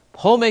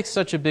Paul makes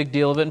such a big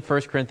deal of it in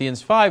 1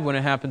 Corinthians 5 when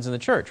it happens in the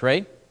church,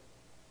 right?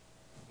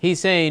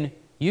 He's saying,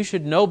 you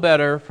should know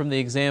better from the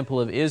example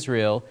of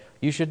Israel.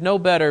 You should know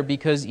better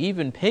because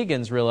even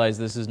pagans realize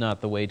this is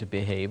not the way to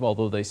behave,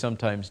 although they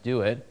sometimes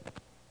do it.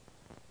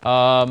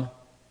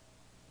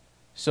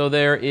 So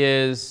there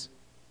is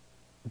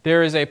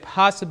a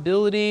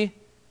possibility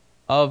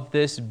of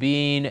this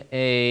being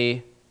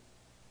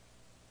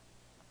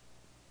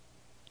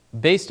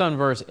based on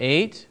verse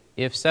 8,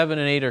 if 7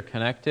 and 8 are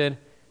connected,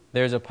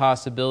 there's a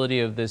possibility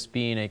of this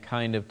being a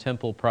kind of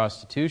temple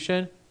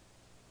prostitution,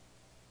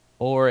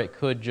 or it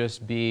could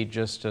just be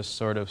just a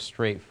sort of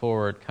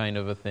straightforward kind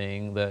of a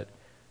thing that,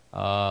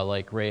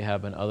 like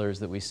Rahab and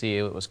others that we see,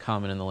 it was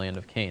common in the land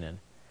of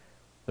Canaan.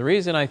 The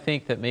reason I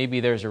think that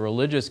maybe there's a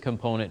religious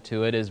component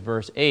to it is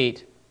verse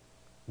 8,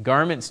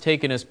 garments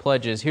taken as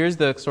pledges. Here's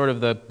the sort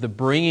of the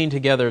bringing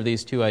together of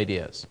these two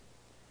ideas.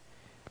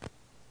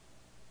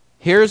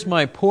 Here's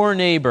my poor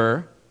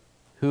neighbor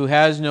who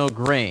has no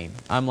grain.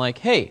 I'm like,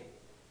 hey,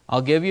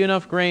 I'll give you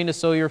enough grain to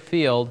sow your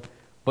field,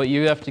 but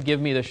you have to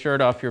give me the shirt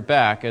off your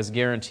back as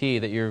guarantee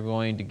that you're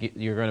going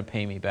to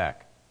pay me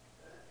back.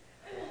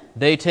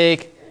 They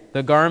take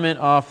the garment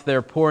off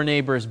their poor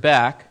neighbor's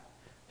back,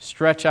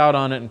 stretch out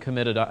on it, and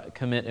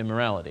commit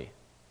immorality.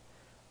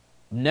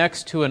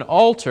 Next to an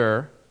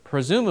altar,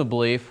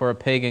 presumably for a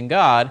pagan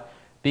god,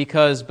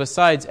 because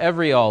besides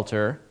every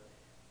altar,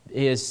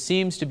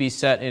 seems to be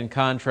set in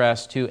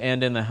contrast to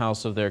and in the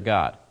house of their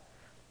God.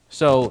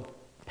 So,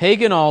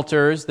 pagan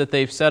altars that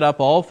they've set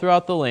up all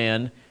throughout the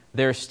land,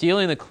 they're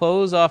stealing the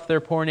clothes off their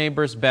poor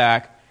neighbor's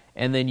back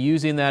and then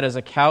using that as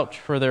a couch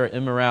for their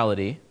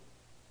immorality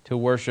to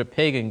worship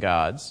pagan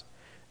gods.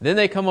 Then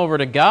they come over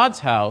to God's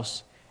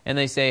house and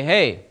they say,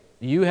 hey,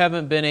 you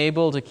haven't been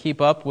able to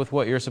keep up with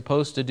what you're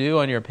supposed to do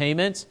on your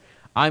payments.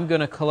 I'm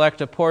going to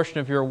collect a portion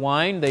of your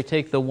wine. They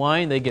take the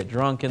wine, they get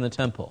drunk in the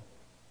temple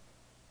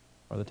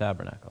or the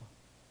tabernacle.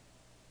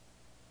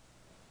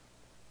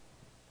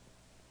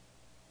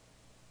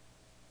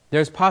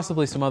 There's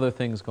possibly some other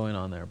things going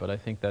on there, but I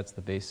think that's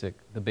the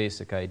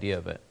basic idea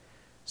of it.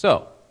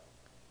 So,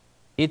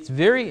 it's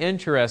very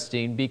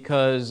interesting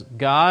because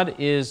God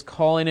is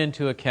calling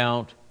into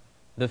account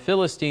the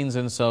Philistines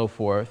and so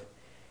forth,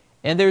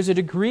 and there's a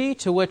degree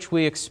to which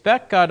we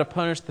expect God to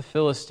punish the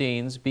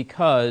Philistines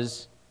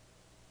because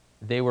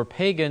they were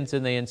pagans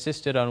and they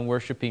insisted on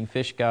worshiping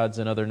fish gods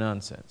and other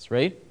nonsense,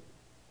 right?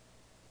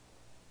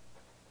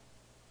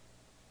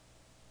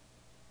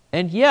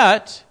 And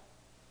yet,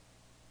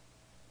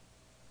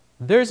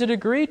 there's a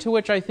degree to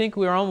which I think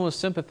we are almost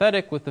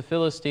sympathetic with the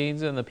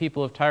Philistines and the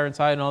people of Tyre and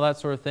Sidon and all that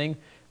sort of thing,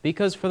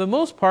 because for the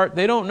most part,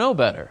 they don't know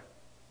better.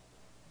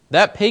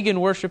 That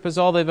pagan worship is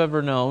all they've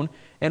ever known,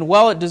 and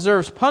while it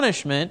deserves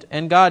punishment,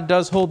 and God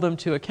does hold them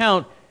to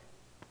account,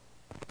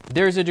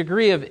 there's a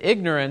degree of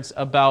ignorance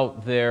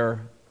about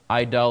their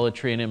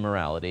idolatry and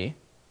immorality.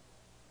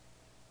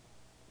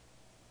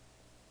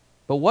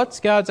 But what's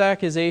God's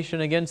accusation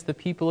against the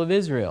people of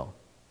Israel?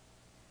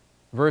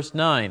 Verse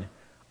 9,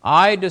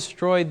 I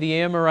destroyed the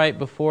Amorite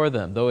before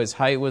them, though his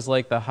height was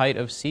like the height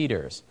of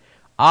cedars.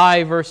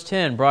 I, verse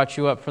 10, brought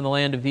you up from the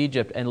land of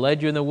Egypt and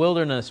led you in the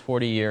wilderness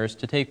 40 years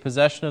to take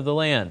possession of the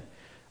land.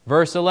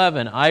 Verse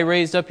 11, I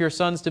raised up your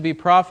sons to be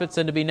prophets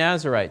and to be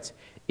Nazirites.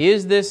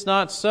 Is this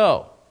not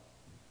so?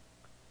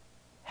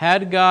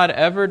 Had God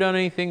ever done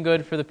anything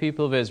good for the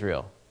people of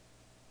Israel?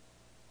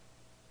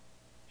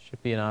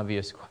 Should be an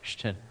obvious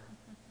question.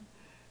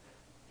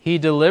 He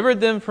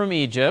delivered them from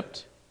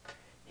Egypt.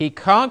 He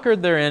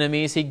conquered their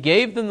enemies. He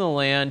gave them the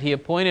land. He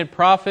appointed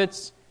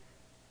prophets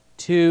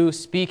to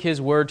speak His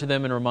word to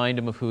them and remind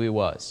them of who He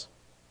was.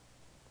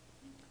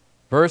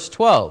 Verse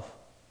 12,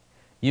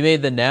 you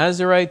made the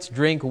Nazirites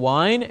drink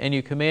wine, and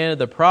you commanded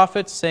the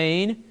prophets,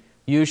 saying,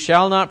 you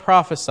shall not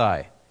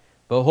prophesy.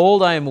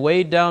 Behold, I am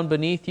weighed down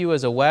beneath you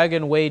as a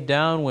wagon weighed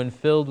down when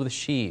filled with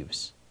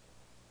sheaves.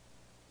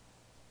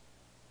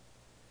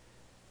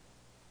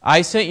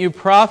 I sent you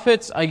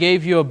prophets, I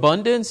gave you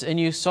abundance, and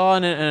you saw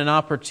an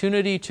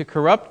opportunity to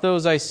corrupt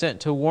those I sent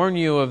to warn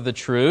you of the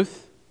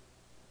truth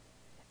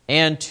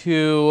and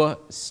to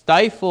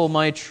stifle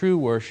my true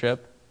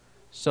worship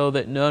so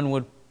that none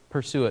would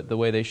pursue it the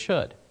way they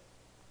should.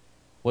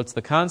 What's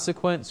the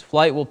consequence?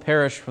 Flight will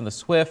perish from the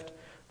swift.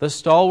 The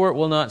stalwart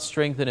will not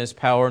strengthen his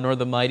power, nor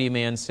the mighty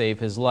man save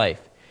his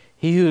life.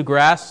 He who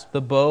grasps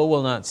the bow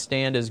will not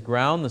stand his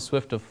ground. The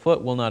swift of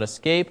foot will not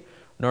escape,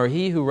 nor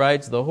he who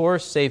rides the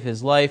horse save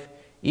his life.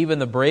 Even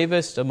the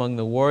bravest among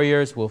the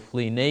warriors will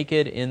flee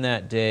naked in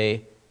that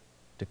day,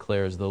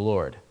 declares the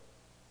Lord.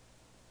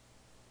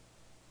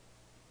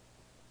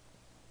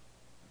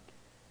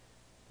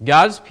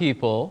 God's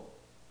people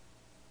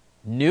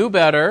knew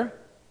better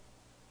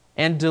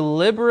and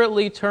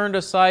deliberately turned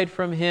aside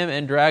from Him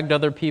and dragged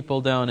other people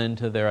down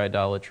into their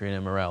idolatry and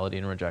immorality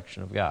and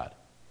rejection of God.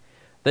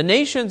 The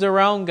nations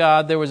around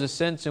God, there was a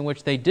sense in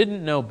which they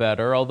didn't know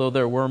better, although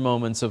there were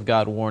moments of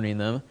God warning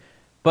them.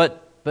 But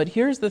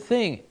here's the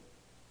thing.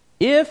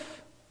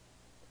 If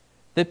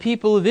the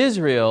people of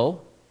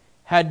Israel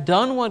had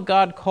done what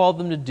God called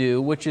them to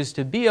do, which is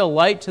to be a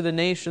light to the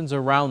nations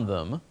around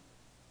them,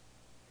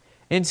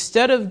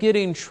 instead of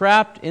getting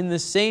trapped in the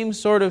same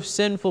sort of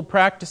sinful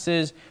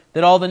practices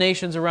that all the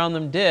nations around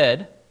them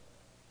did,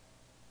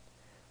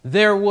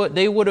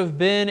 they would have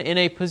been in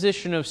a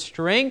position of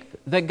strength,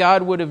 that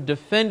God would have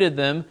defended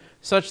them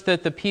such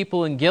that the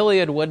people in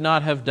Gilead would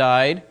not have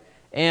died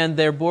and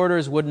their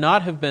borders would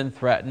not have been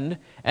threatened,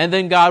 and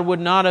then God would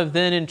not have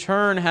then in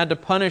turn had to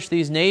punish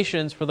these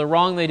nations for the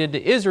wrong they did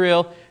to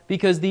Israel,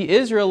 because the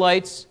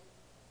Israelites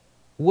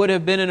would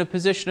have been in a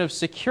position of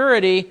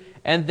security,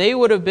 and they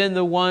would have been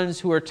the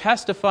ones who were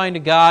testifying to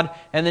God,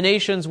 and the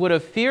nations would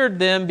have feared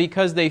them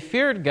because they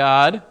feared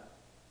God.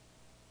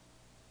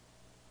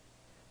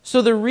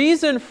 So the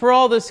reason for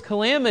all this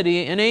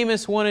calamity in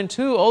Amos 1 and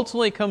 2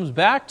 ultimately comes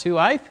back to,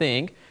 I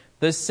think,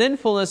 the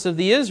sinfulness of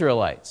the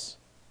Israelites.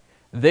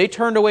 They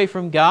turned away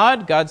from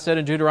God. God said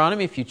in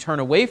Deuteronomy, if you turn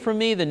away from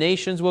me, the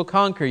nations will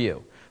conquer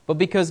you. But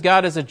because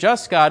God is a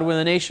just God, when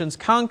the nations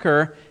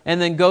conquer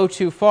and then go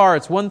too far,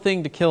 it's one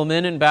thing to kill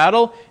men in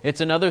battle, it's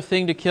another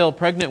thing to kill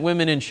pregnant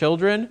women and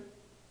children.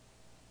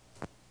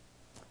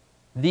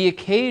 The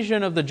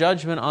occasion of the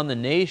judgment on the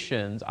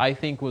nations, I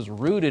think, was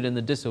rooted in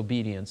the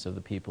disobedience of the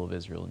people of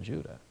Israel and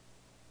Judah.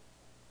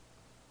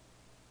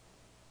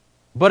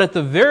 But at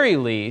the very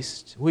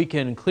least, we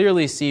can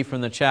clearly see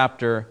from the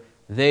chapter,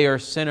 they are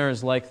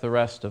sinners like the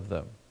rest of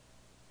them.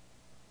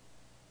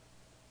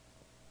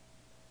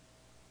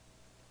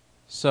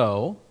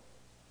 So,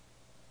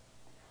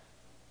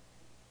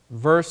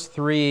 verse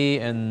 3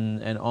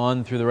 and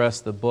on through the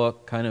rest of the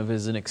book kind of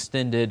is an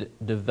extended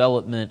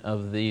development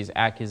of these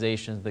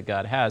accusations that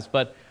God has.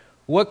 But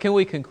what can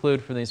we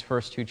conclude from these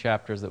first two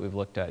chapters that we've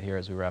looked at here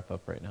as we wrap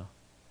up right now?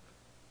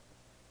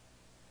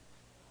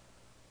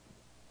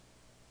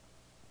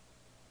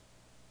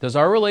 Does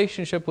our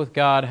relationship with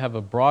God have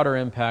a broader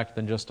impact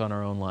than just on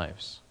our own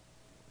lives?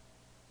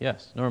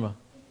 Yes, Norma.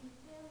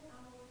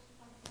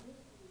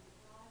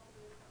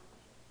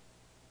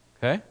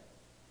 Okay?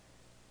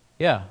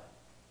 Yeah.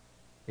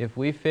 If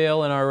we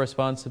fail in our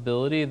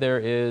responsibility, there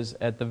is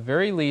at the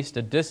very least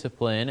a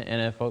discipline,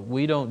 and if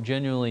we don't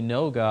genuinely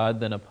know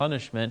God, then a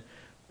punishment.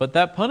 But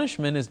that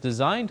punishment is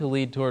designed to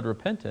lead toward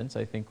repentance,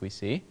 I think we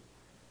see.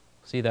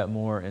 We'll see that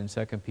more in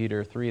 2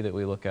 Peter 3 that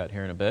we look at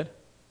here in a bit.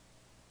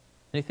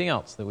 Anything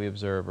else that we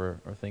observe or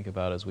think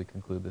about as we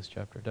conclude this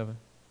chapter, Devin?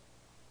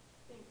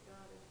 I think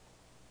God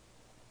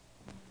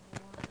is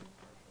more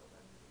impartial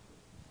than he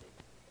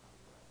takes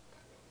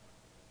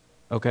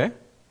the Okay.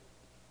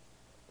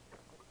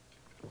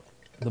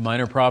 The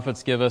minor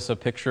prophets give us a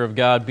picture of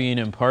God being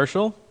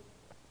impartial,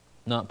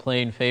 not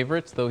playing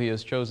favorites, though he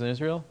has chosen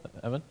Israel.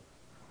 Evan? In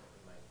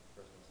my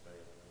personal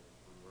study of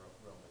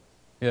Romans,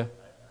 Yeah.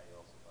 I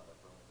also thought of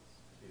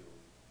Romans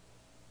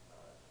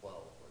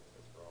 2:12, where it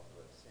says, "For all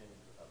who have sinned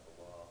without the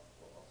law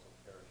will also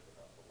perish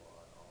without the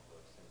law, and all who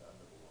have sinned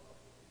under the law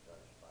will be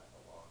judged by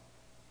the law."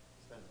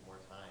 He spends more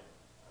time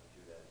on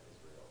Judah and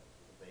Israel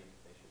because they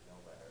should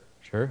know better,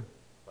 Sure.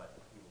 but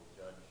he will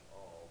judge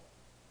all,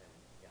 and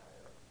yeah,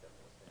 I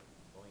definitely think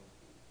he's going to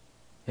be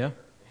Yeah.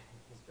 fair in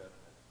his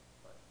judgment.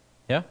 But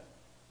Yeah?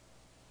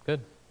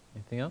 Good.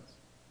 Anything else?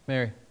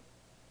 Mary?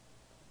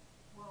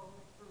 Well,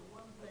 for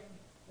one thing,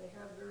 they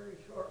have very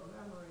short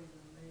memories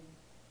and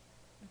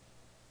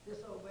they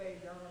disobey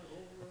God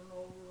over and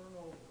over and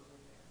over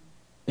again.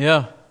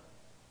 Yeah.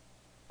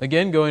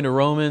 Again, going to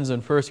Romans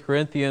and 1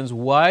 Corinthians,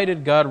 why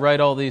did God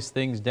write all these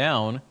things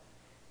down?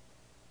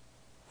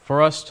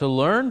 For us to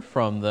learn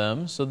from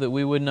them so that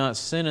we would not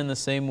sin in the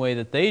same way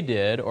that they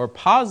did, or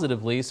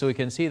positively so we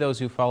can see those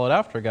who followed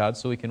after God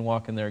so we can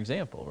walk in their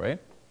example, right?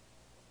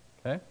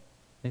 Okay.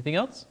 Anything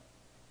else?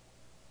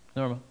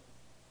 Norma?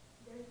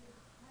 There's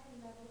a high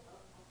level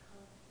of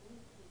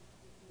accountability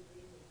if you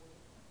read the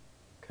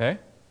Word. Okay.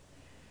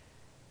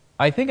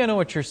 I think I know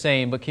what you're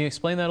saying, but can you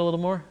explain that a little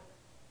more?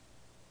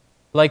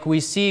 Like we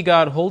see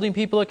God holding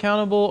people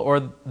accountable,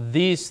 or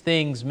these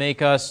things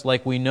make us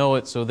like we know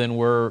it, so then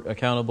we're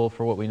accountable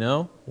for what we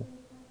know?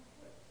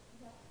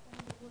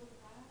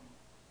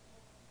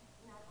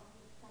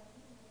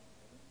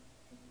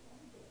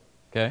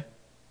 Okay.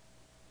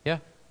 Yeah.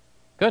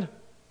 Good.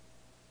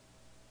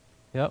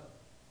 Yep.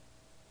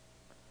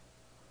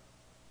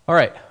 All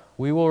right.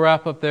 We will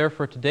wrap up there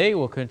for today.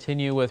 We'll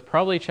continue with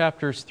probably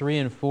chapters 3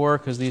 and 4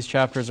 because these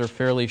chapters are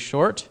fairly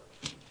short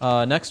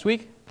next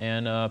week,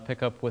 and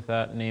pick up with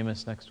that in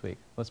Amos next week.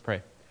 Let's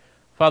pray.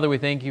 Father, we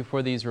thank you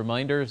for these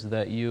reminders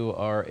that you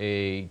are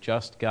a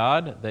just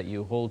God, that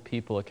you hold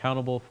people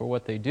accountable for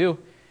what they do,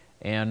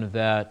 and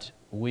that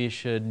we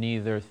should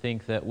neither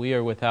think that we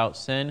are without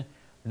sin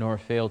nor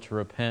fail to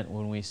repent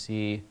when we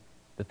see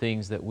the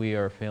things that we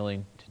are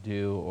failing to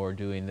do or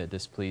doing that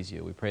displease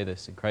you. We pray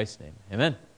this in Christ's name. Amen.